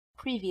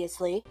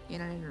Previously.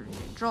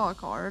 Draw a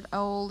card.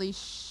 Holy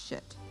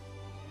shit.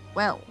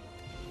 Well,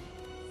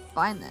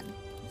 fine then.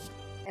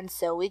 And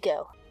so we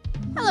go.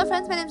 Hello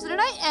friends, my name's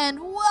Lunernight,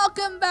 and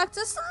welcome back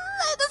to Slay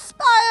the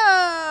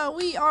Spire!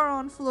 We are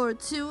on floor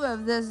 2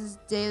 of this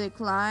daily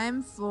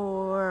climb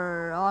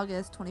for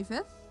August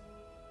 25th.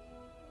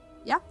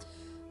 Yeah.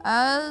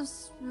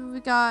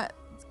 We got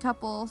a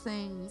couple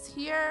things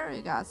here.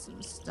 We got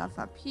some stuff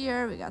up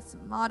here. We got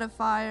some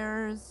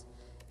modifiers.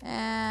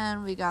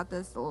 And we got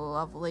this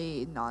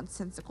lovely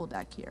nonsensical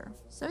deck here.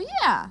 So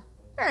yeah,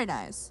 very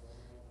nice.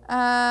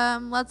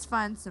 Let's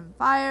find some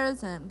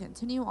fires and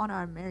continue on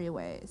our merry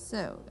way.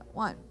 So we got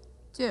 1,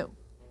 2,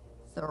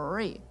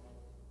 3,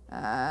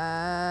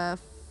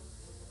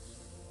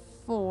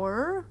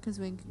 4, because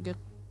we can get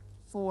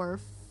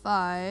 4,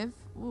 5.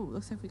 Ooh,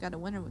 looks like we got a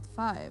winner with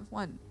 5.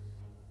 1,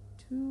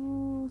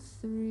 2,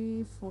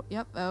 3, 4.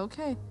 Yep,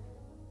 okay.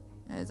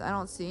 As I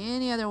don't see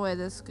any other way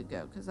this could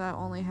go, because that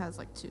only has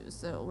like 2,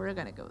 so we're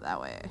gonna go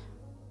that way.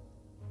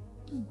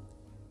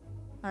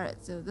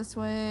 Alright, so this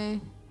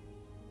way.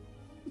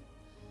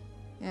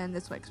 And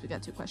this way, because we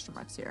got 2 question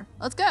marks here.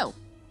 Let's go!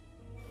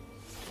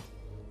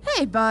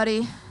 Hey,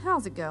 buddy.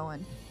 How's it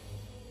going?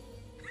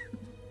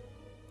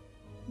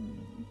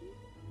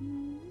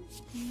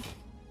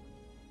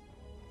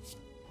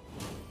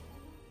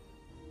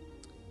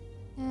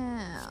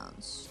 And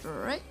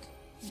strike.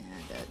 And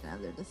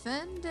another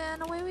defend,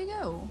 and away we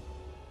go.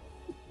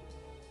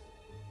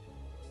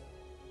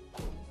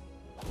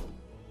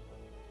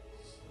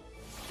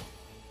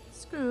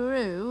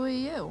 Screw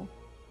you.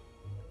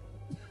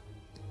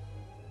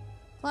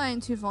 Applying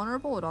 2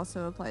 vulnerable would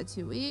also apply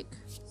 2 weak,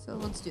 so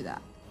let's do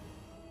that.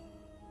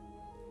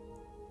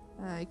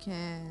 I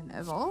can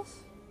evolve.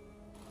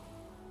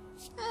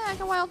 And I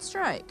can wild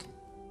strike.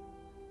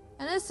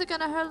 And this is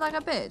gonna hurt like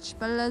a bitch,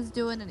 but let's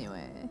do it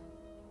anyway.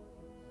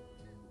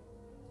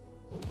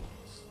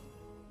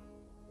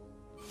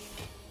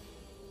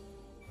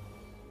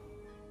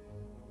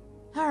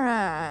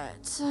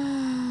 Alright,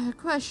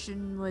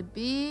 question would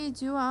be,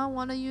 do I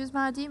want to use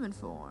my demon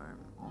form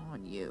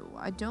on you?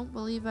 I don't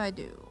believe I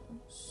do.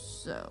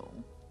 So,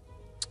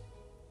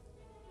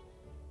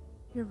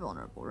 you're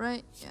vulnerable,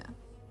 right? Yeah.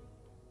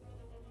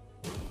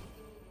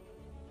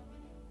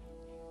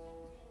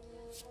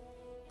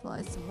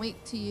 Apply some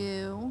weight to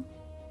you.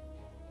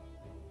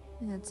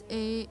 And it's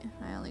 8.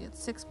 I only get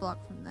 6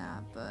 block from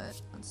that,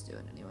 but let's do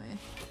it anyway.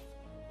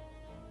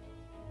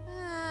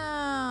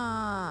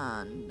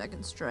 And I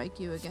can strike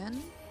you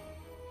again.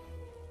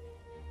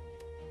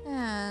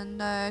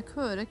 And I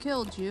could have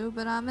killed you,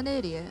 but I'm an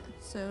idiot.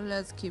 So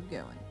let's keep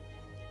going.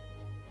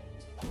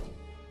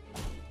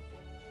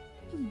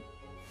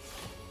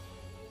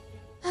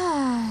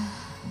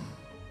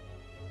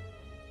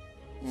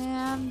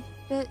 And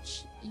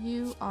bitch,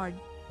 you are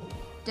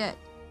dead.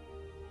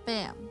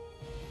 Bam.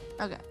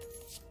 Okay.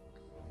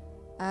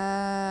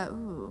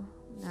 Ooh,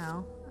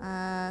 no.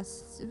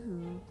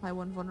 Apply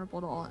 1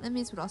 vulnerable to all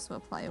enemies would also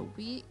apply a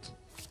weak,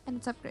 and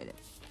it's upgraded.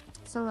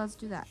 So let's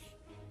do that.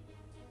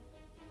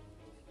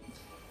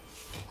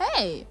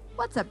 Hey,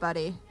 what's up,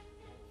 buddy?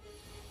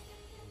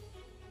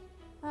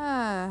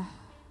 I'm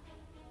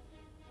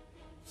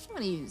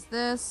gonna use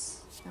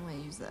this. I'm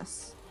gonna use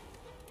this.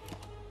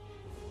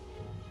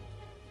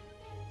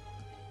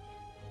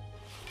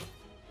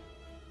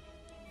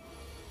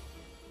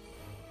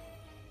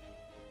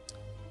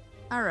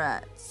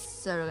 Alright,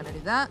 so we're gonna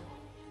do that.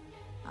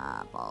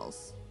 Ah,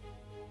 balls.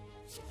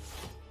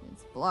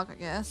 It's block, I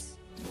guess.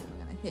 I'm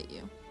gonna hit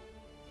you.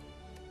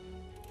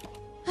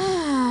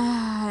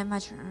 My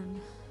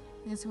turn.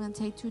 I guess I'm gonna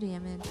take 2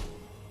 damage.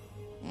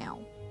 Ow.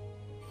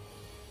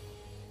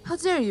 How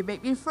dare you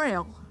make me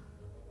frail?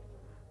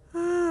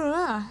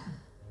 Alright.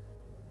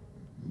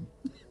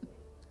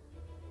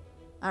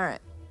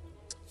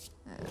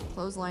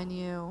 Clothesline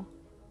you.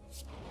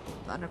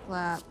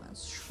 Thunderclap.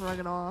 Shrug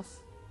it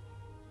off.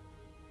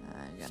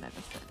 I'm gonna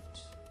defend.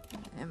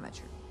 And my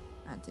turn.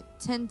 I take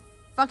 10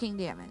 fucking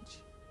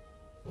damage.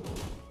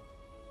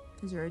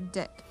 Because you're a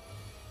dick.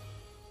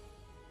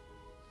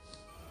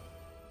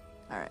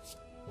 Alright.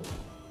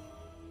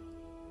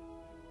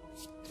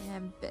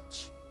 And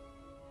bitch.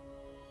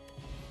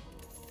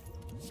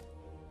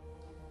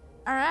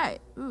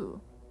 Alright. Ooh.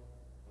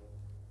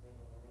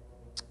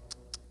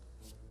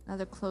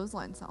 Another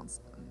clothesline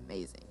sounds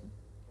amazing.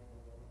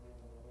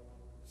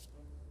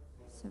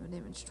 7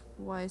 damage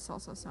twice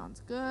also sounds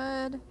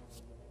good.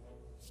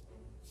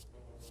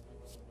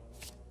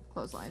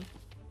 Clothesline.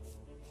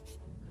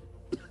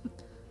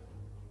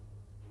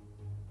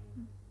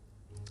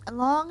 A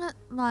long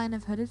line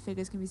of hooded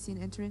figures can be seen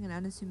entering an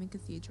unassuming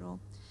cathedral.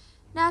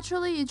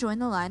 Naturally, you join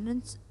the line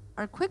and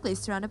are quickly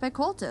surrounded by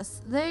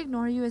cultists. They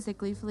ignore you as they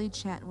gleefully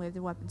chant and wave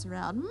their weapons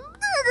around.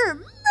 Murder!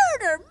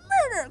 Murder!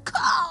 Murder!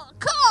 Caw!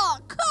 Caw!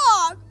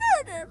 Caw!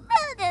 Murder!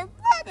 Murder!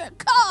 Murder!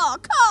 Caw!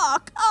 Caw!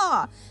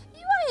 Caw!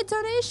 You want a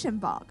donation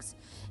box.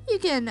 You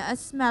can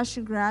smash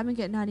and grab and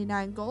get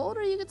 99 gold,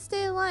 or you could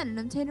stay in line and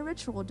obtain a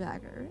ritual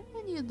dagger,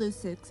 and you'd lose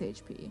 6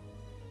 HP.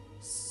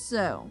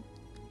 So,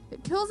 If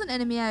it kills an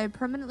enemy, I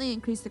permanently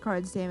increase the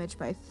card's damage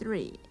by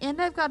 3.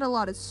 And I've got a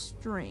lot of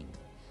strength.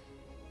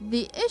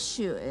 The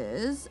issue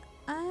is,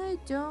 I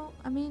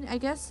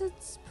guess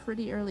it's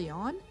pretty early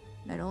on.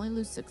 And I'd only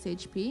lose 6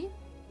 HP.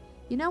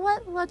 You know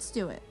what? Let's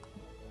do it.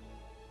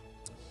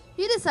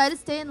 You decide to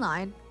stay in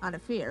line, out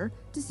of fear,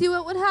 to see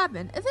what would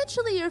happen.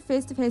 Eventually, you're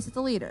face to face with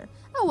the leader.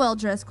 A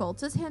well-dressed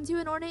cultist hands you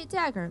an ornate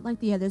dagger. Like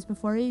the others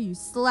before you, you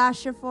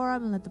slash your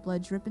forearm and let the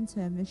blood drip into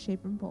a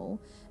misshapen bowl.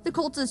 The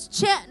cultists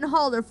chant and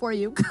holler for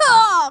you.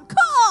 Caw!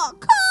 Caw!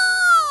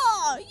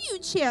 Caw! You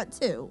chant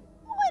too.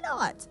 Why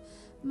not?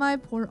 My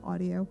poor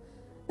audio.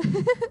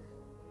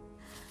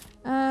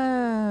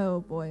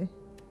 Oh boy.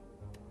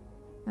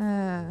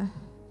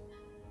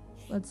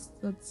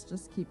 Let's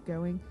just keep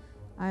going.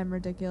 I'm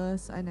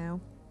ridiculous, I know.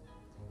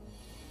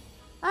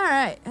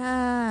 Alright,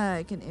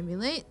 I can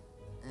emulate.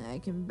 I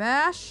can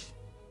bash.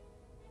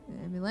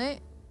 Emulate.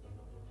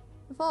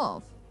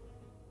 Evolve.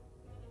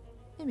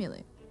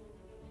 Emulate.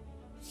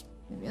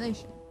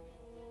 Emulation.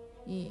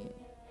 Yeah.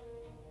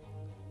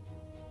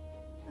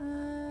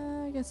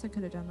 I guess I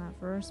could have done that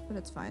first, but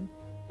it's fine.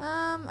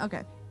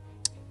 Okay.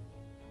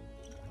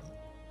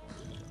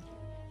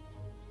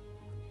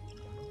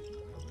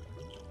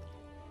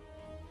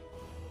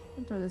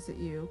 I'll throw this at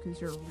you because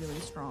you're really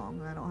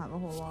strong. I don't have a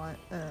whole lot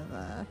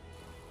of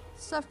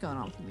stuff going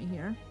on for me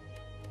here.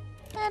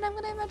 And I'm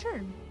gonna end my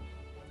turn.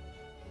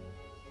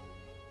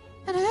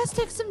 And I guess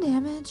take some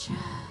damage.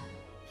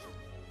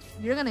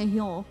 You're gonna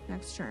heal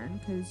next turn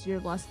because you're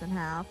less than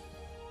half.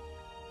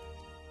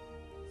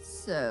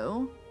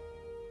 So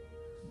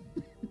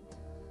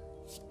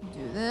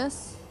do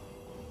this.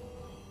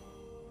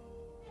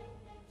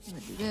 I'm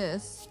gonna do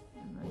this.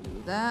 I'm gonna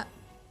do that.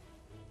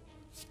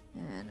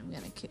 And I'm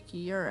gonna kick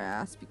your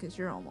ass because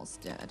you're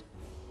almost dead.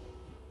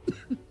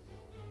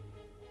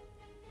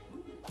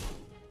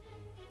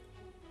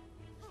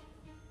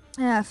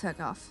 Ah, fuck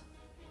off.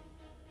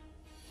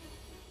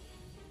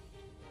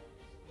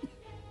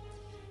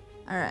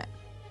 Alright.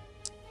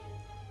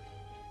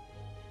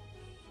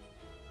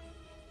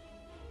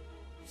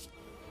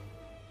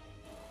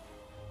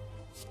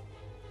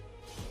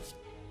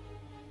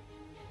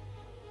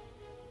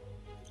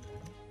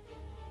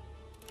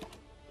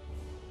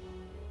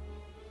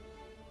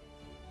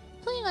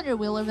 Playing on your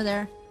wheel over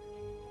there.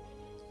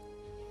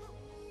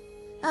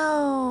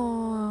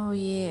 Oh,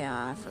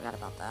 yeah, I forgot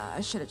about that.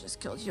 I should have just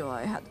killed you while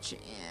I had the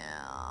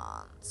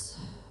chance.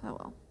 Oh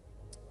well.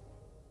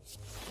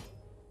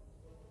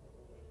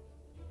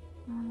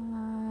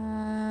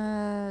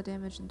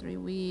 Damage in 3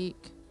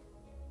 weak.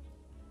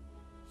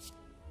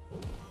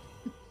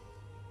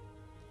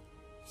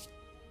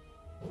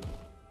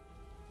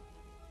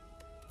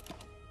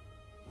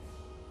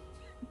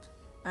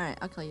 Alright,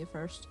 I'll kill you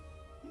first.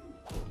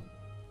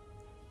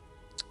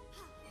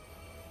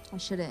 I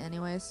should have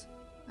anyways.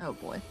 Oh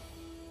boy.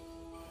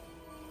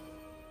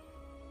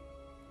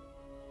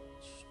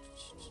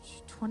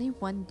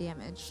 21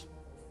 damage.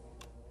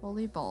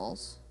 Holy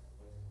balls.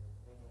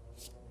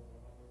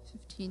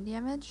 15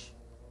 damage.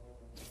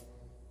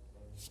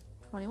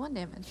 21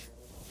 damage.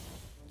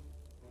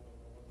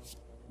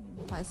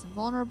 Apply some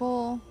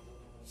vulnerable.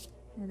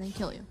 And then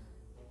kill you.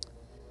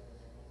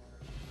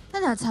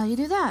 And that's how you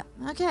do that.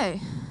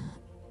 Okay.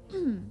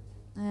 And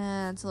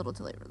it's a little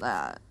too late for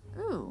that.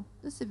 Ooh,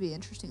 this would be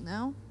interesting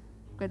though.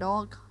 Upgrade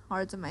all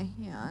cards in my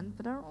hand,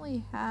 but I don't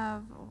really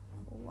have a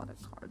whole lot of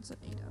cards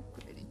that need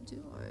upgrading,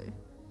 do I?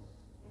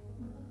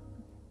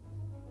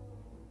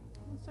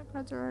 Most of the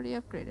cards are already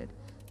upgraded.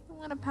 I'm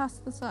gonna pass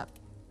this up.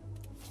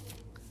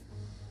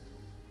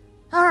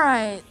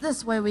 Alright,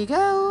 this way we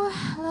go.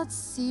 Let's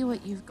see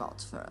what you've got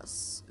for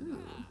us. Ooh.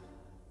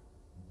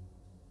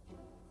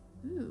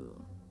 Ooh.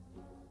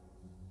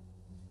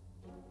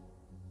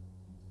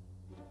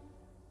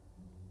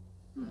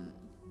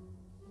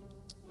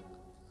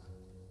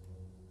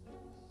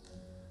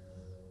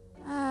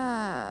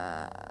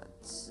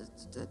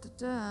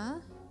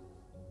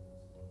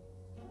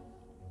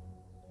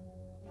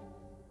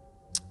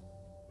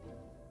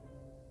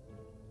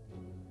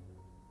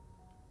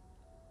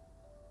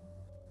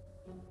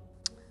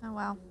 Oh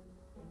wow.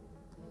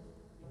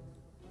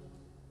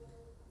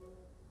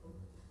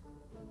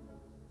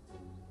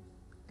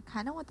 I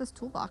kind of want this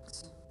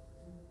toolbox.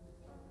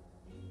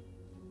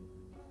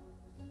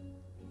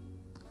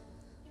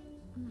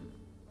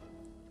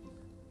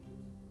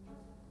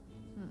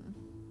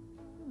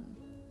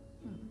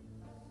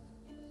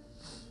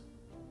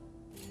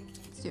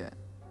 Let's do it.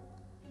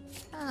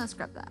 And let's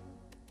grab that.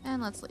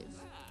 And let's leave.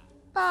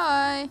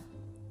 Bye!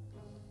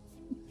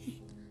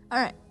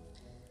 Alright.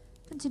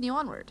 Continue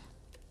onward.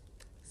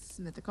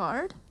 Submit the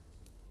card.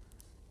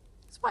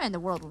 So why in the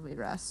world would we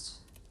rest?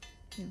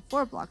 Gain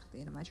 4 blocks at the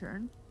end of my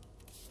turn.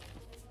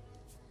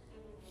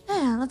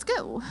 And let's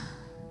go!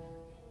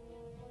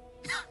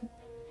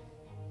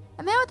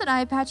 A man with an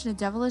eye patch and a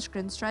devilish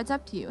grin strides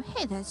up to you.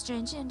 Hey there,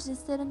 stranger,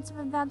 interested in some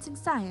advancing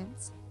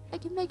science? I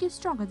can make you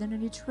stronger than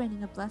any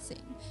training or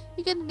blessing.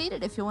 You're gonna need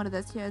it if you're one of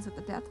those heroes with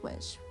a death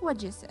wish.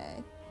 What'd you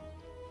say?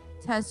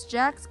 Test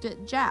Jax,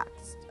 get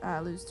Jaxed.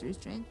 Lose 3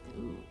 strength.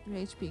 Ooh, 3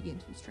 HP, gain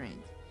 2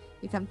 strength.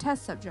 Become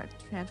test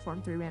subject,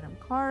 transform 3 random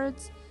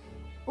cards.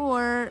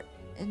 Or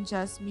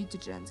ingest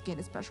mutagens, gain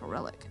a special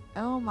relic.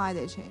 Oh my,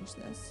 they changed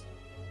this.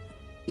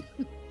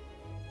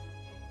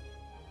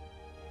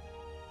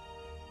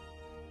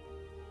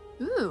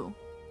 Ooh.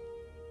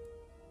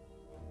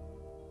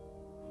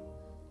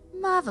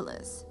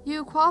 Marvelous.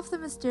 You quaff the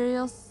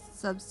mysterious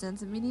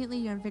substance. Immediately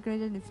you're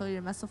invigorated and feel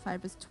your muscle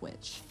fibers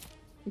twitch.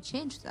 They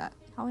changed that.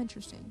 How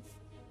interesting.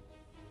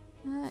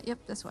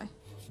 Yep, this way.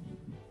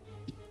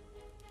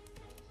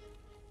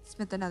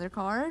 Smith another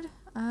card.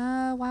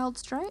 Wild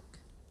Strike.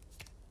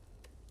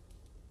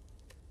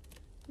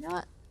 You know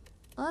what?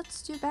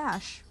 Let's do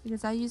Bash,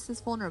 because I use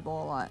this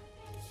vulnerable a lot.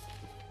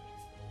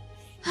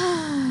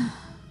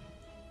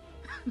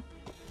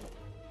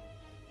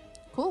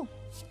 Cool.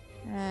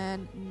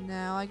 And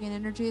now I gain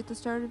energy at the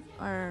start of,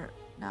 or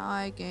now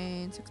I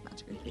gain 6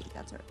 magic HP.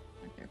 That's right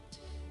there.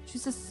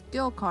 Choose a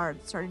skill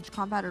card. Starting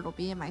combat, it'll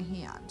be in my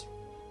hand.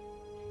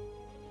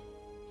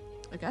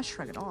 I guess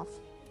shrug it off.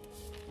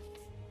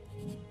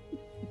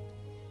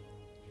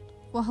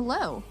 Well,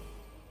 hello.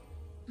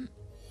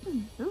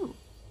 Ooh.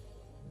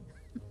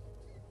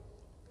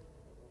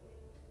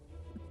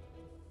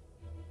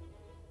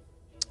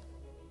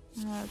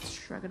 Let's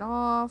shrug it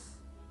off.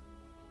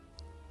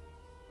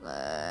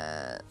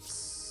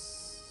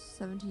 Let's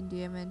 17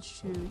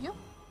 damage to you.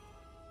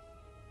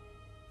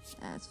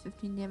 That's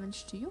 15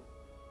 damage to you.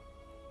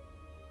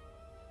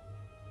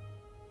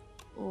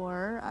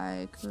 Or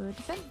I could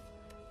defend.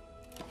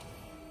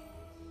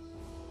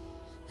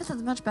 That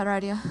sounds a much better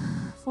idea.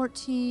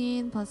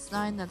 14 plus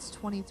 9, that's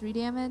 23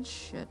 damage.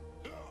 Shit.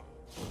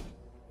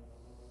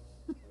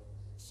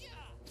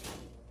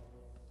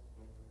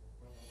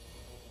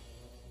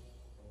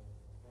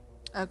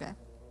 Okay.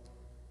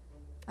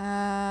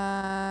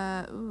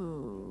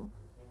 Ooh.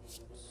 Let's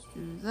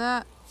do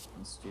that.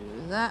 Let's do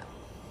that.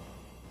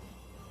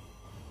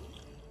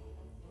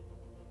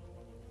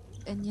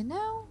 And you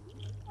know,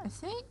 I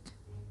think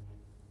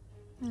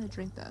I'm gonna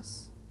drink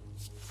this.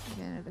 I'm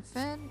gonna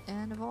defend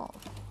and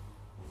evolve.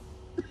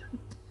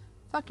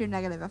 Fuck your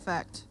negative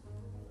effect.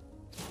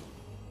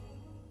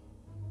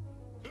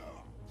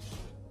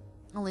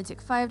 Only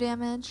take 5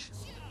 damage.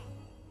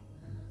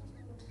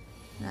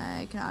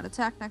 I cannot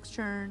attack next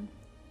turn,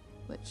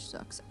 which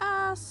sucks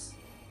ass.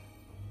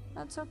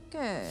 That's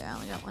okay. I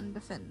only got 1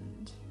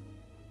 defend.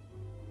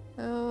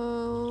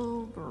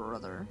 Oh,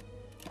 brother.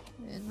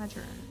 In my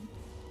turn.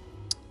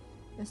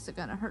 This is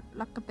gonna hurt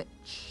like a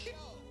bitch.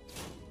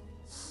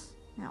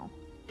 Ow.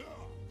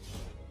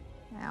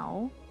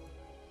 Ow.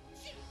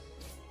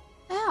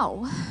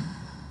 Ow.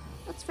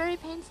 That's very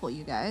painful,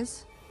 you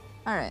guys.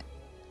 Alright.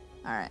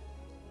 Alright.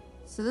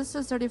 So this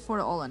does 34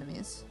 to all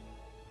enemies.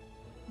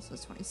 This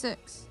is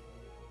 26.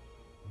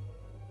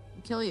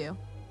 I'll kill you.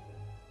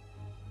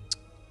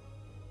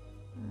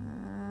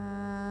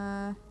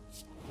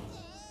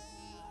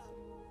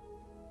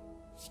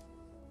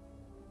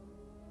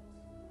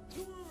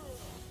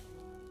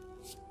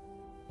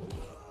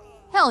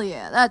 Hell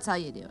yeah, that's how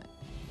you do it.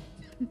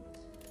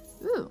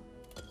 Ooh.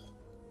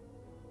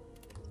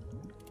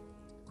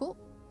 Cool.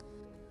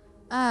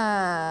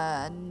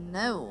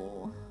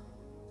 No.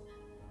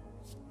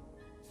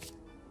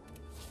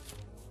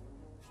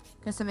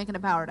 Guess I'm making a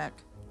power deck.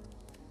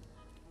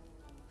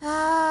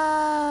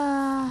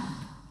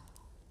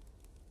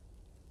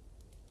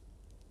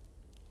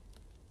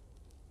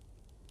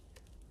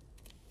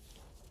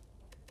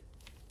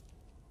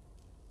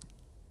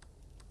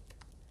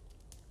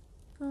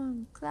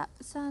 Boom, clap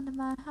the sound of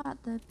my heart,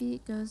 the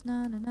beat goes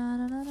na na na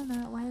na na na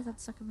na. Why is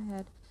that stuck in my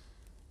head?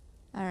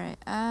 Alright,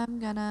 I'm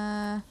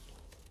gonna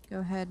go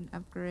ahead and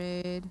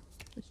upgrade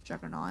this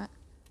Juggernaut.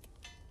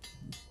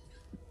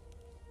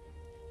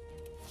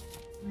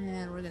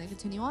 And we're gonna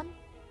continue on.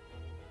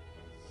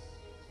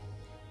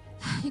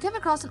 You come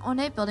across an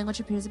ornate building which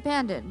appears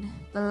abandoned.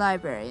 The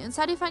library.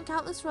 Inside you find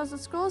countless rows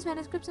of scrolls,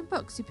 manuscripts, and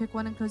books. You pick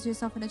one and cozy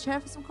yourself in a chair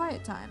for some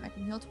quiet time. I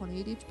can heal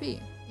 28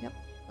 HP. Yep.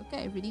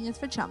 Okay, reading is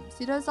for chumps.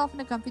 You doze off in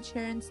a comfy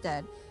chair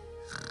instead.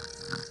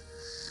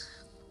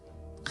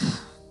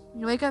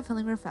 You wake up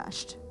feeling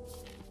refreshed.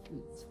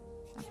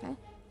 Okay.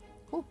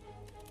 Cool.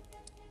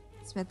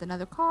 Smith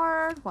another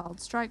card.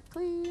 Wild Strike,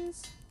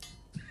 please.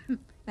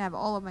 I have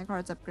all of my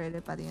cards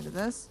upgraded by the end of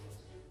this.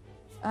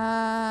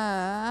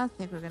 I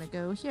think we're gonna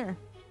go here.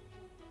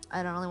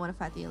 I don't really want to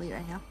fight the elite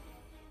right now,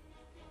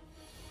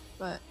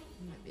 but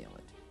maybe I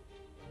would.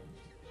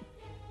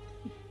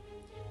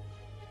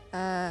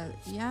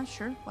 Yeah,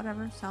 sure,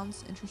 whatever.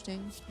 Sounds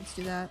interesting. Let's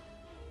do that.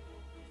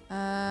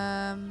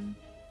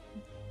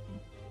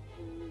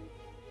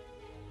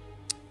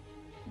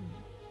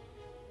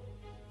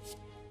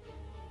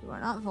 You are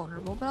not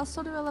vulnerable, but I'll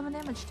still do 11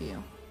 damage to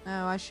you.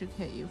 Oh, I should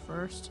hit you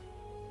first,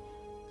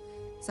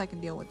 so I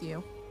can deal with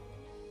you.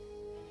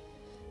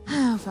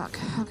 Oh, fuck.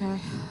 Okay.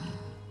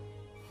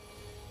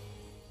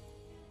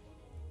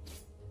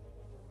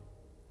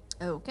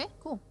 Okay,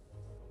 cool.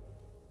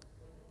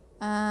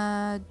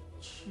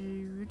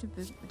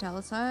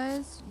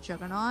 Metallicized,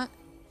 Juggernaut.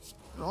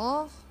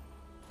 Evolve.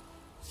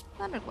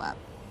 Thunderclap.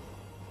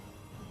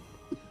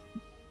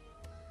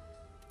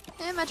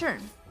 And my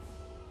turn.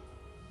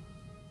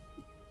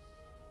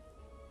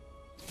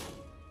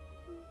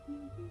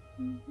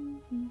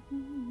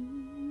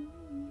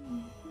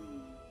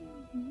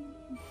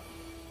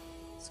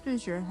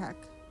 Screws your heck.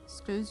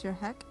 Screws your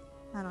heck?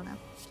 I don't know.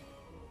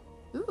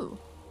 Ooh.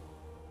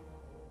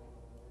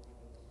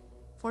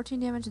 14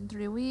 damage in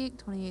 3 week,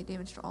 28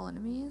 damage to all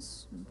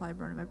enemies. Apply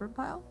burn in my bird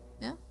pile.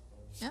 Yeah?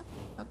 Yeah?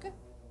 Okay.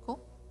 Cool.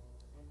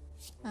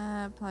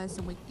 Apply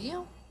some weak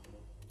deal.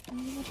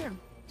 And my turn.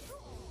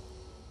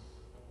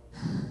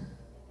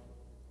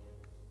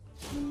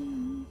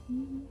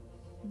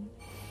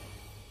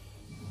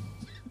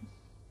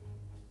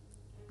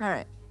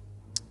 Alright.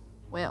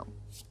 Well.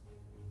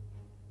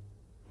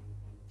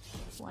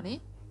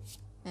 20.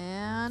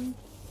 And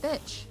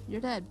bitch,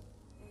 you're dead.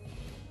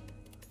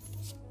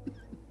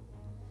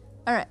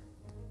 Alright.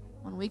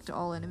 1 week to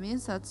all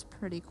enemies, that's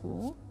pretty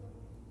cool.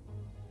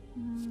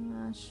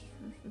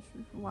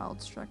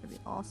 Wild Strike would be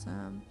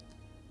awesome.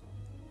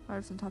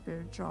 Fire from the top of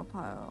your draw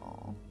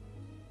pile.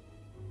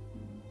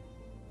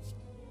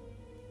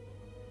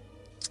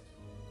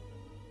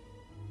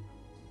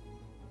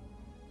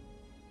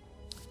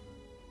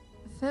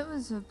 If it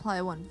was to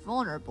apply 1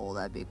 vulnerable,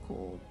 that'd be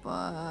cool, but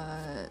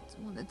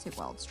I'm gonna take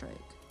Wild Strike.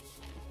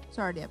 It's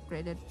already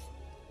upgraded.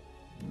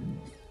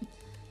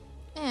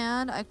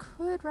 And I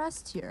could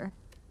rest here.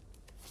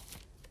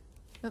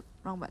 Oop,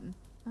 wrong button.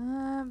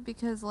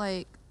 Because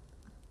like,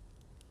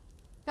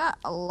 got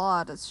a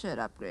lot of shit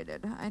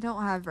upgraded. I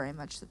don't have very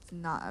much that's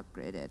not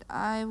upgraded.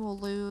 I will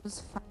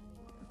lose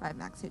 5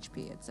 max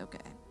HP, it's okay.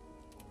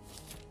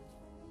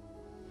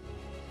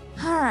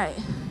 Alright,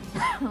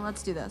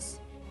 let's do this.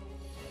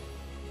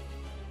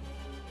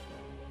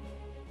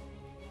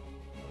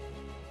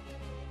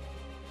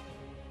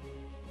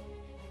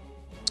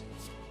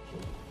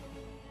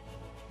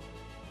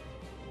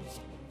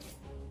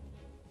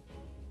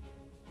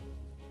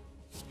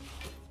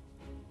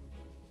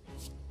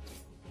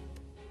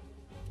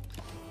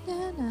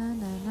 Na, na,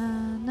 na, na,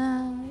 na.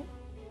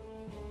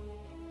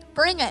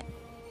 Bring it!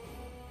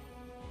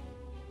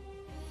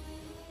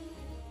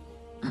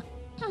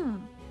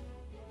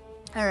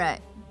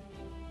 Alright.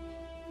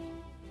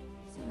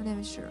 7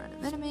 damage to a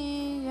random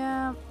enemy,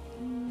 yep.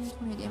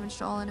 20 damage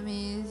to all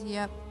enemies,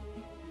 yep.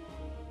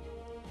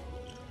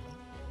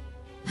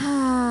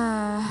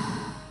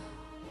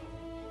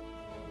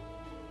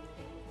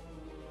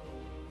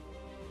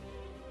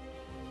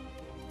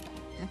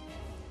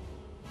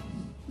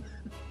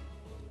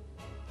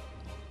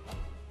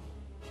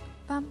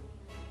 Bum,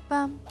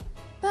 bum,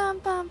 bum,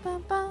 bum,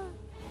 bum, bum,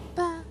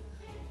 bum,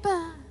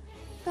 bum,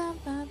 bum,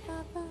 bum,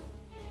 bum, bum.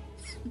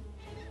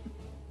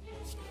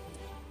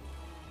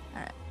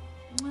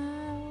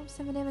 Alright.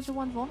 7 damage to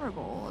 1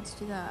 vulnerable. Let's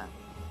do that.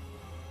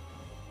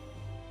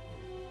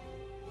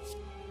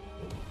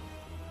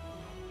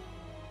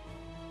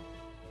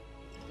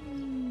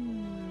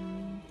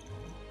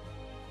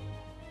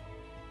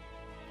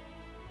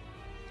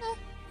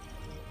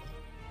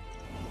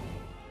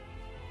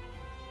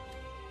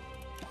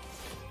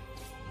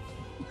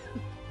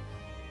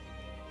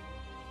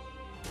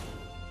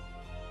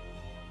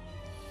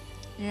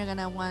 You're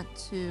gonna want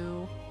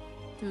to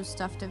do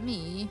stuff to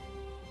me.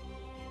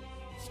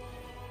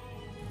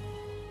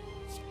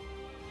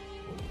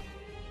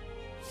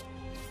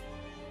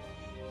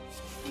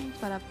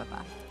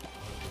 Ba-da-ba-ba.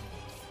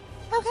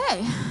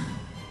 Okay.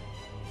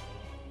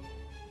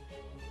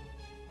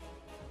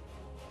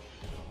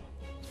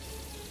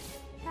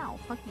 Ow,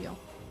 fuck you.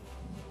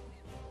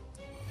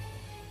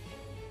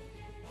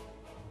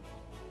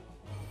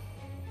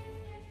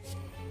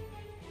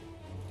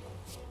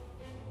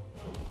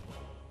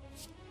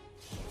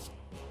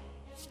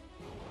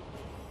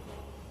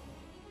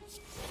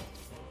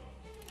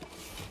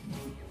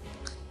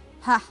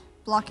 Ha!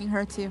 Blocking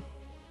her too.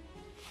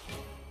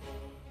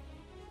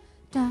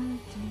 Dun,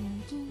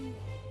 dun, dun.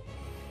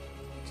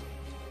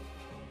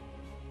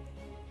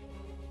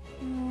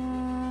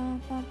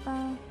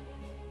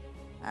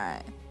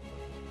 Alright.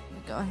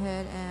 Go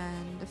ahead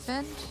and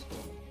defend.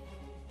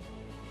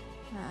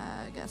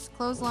 I guess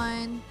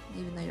clothesline,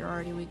 even though you're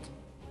already weak.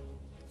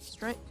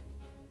 Strike.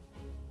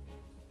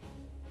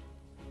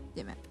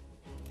 Damn it.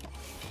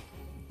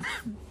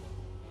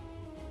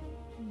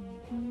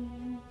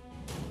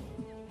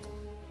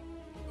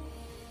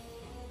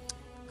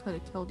 Could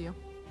have killed you.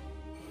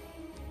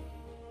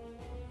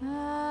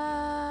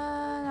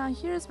 Now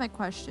here's my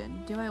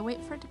question. Do I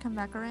wait for it to come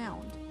back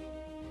around?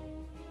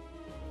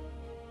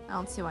 I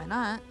don't see why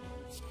not.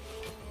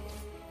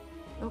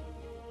 Oh.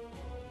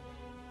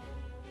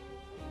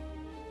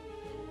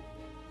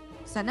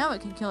 Because I know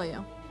it can kill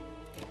you.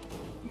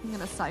 I'm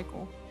gonna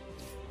cycle.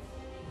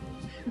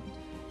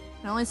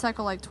 I only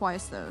cycle like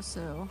twice though,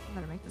 so I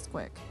better make this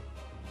quick.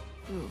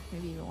 Ooh,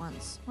 maybe even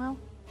once. Well,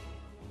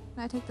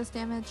 can I take this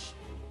damage?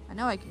 I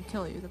know I can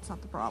kill you, that's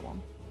not the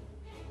problem.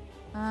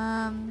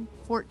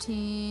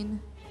 14.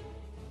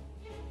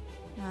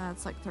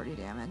 That's like 30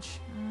 damage.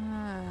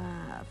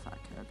 Fuck,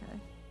 okay.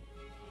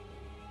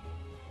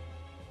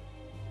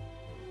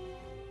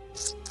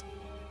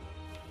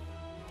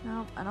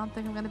 Nope, I don't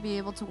think I'm gonna be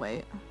able to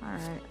wait.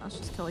 Alright, let's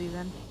just kill you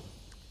then.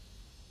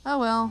 Oh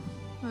well.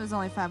 It was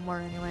only 5 more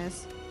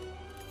anyways.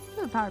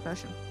 Ooh, power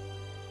potion.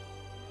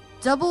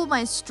 Double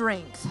my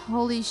strength.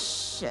 Holy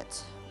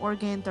shit. Or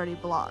gain 30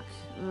 block.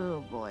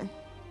 Oh boy.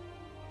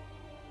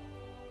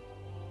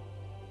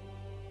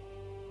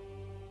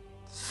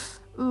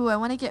 Ooh, I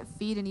want to get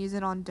feed and use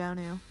it on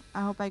Donu.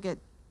 I hope I get...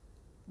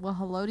 Well,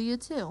 hello to you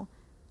too.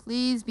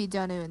 Please be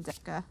Donu and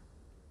Deka.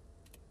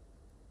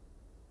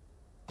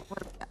 Where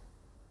are we at?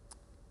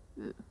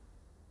 Ooh.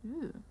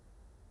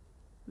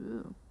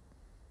 Ooh.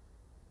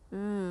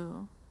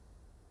 Ooh.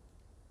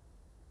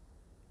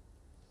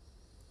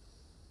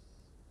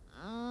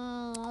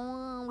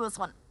 Ooh. This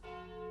one.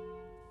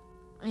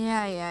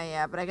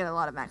 Yeah, but I get a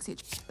lot of max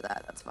HP for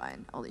that. That's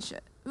fine. Holy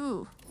shit.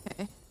 Ooh.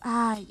 Okay.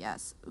 Ah,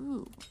 yes.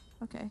 Ooh.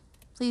 Okay.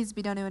 Please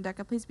be Donu and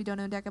Deka. Please be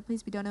Donu and Deka.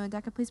 Please be Donu and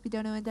Deka. Please be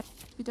Donu and Deka.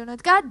 Please be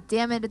Donu. God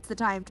damn it, it's the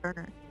time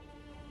turner.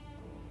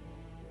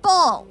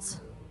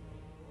 Balls!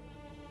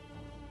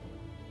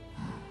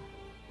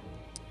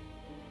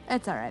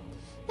 It's alright.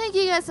 Thank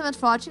you guys so much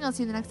for watching. I'll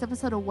see you in the next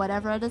episode of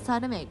whatever I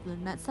decide to make.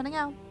 Lunernight signing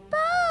out.